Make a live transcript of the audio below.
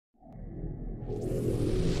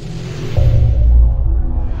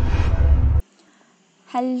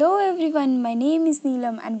Hello everyone, my name is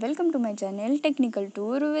Nilam and welcome to my channel Technical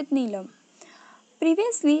Tour with Nilam.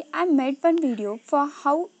 Previously, I made one video for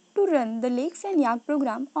how to run the Lex and Yacc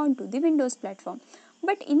program onto the Windows platform.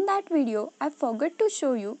 But in that video, I forgot to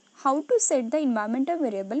show you how to set the environmental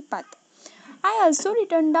variable path. I also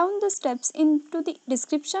written down the steps into the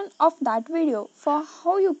description of that video for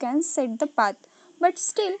how you can set the path, but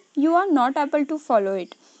still you are not able to follow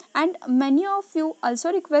it. And many of you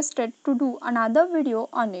also requested to do another video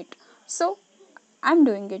on it. So I'm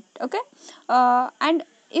doing it, okay? And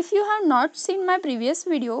if you have not seen my previous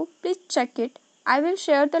video, please check it. I will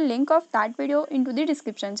share the link of that video into the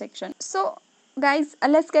description section. So guys,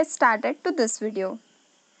 let's get started to this video.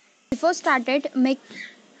 Before started, make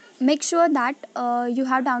sure that you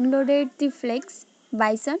have downloaded the Flex,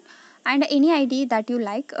 Bison and any ID that you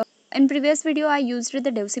like. In previous video I used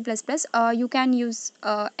the Dev C++. You can use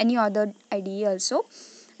any other IDE also.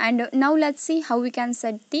 And now let's see how we can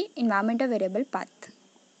set the environmental variable path.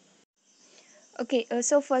 Okay,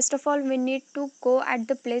 so first of all we need to go at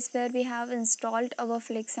the place where we have installed our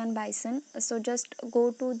Flex and Bison. So just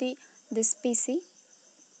go to this PC,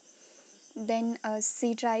 then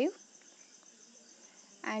C drive,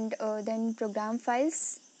 and then program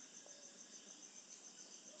files,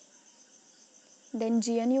 then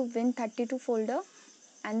GNU Win32 folder,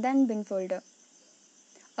 and then bin folder.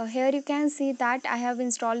 Here you can see that I have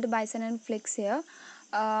installed Bison and Flex here.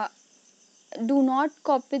 Do not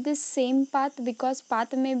copy this same path because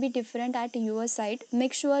path may be different at your side.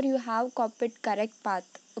 Make sure you have copied correct path.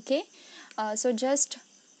 Okay, so just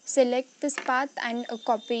select this path and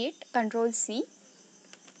copy it, Control C,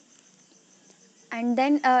 and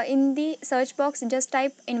then in the search box just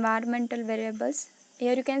type environmental variables.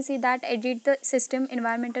 Here you can see that edit the system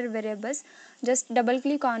environmental variables. Just double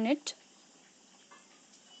click on it,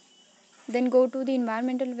 then go to the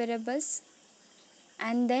environmental variables,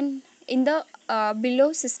 and then in the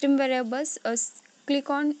below system variables, click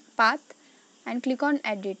on path and click on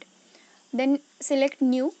edit, then select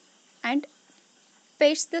new and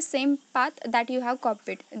paste the same path that you have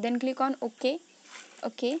copied, then click on OK,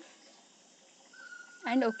 OK,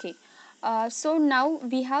 and OK. So now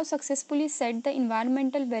we have successfully set the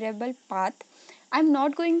environmental variable path. I'm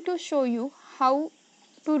not going to show you how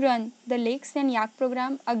to run the Lex and Yacc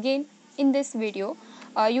program again in this video.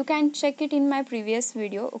 You can check it in my previous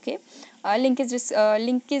video. Okay, link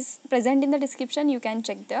is present in the description. You can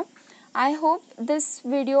check there. I hope this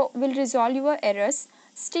video will resolve your errors.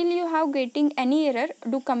 Still you have getting any error,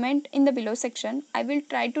 do comment in the below section. I will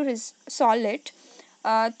try to solve it.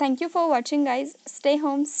 Thank you for watching guys. Stay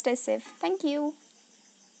home, stay safe. Thank you.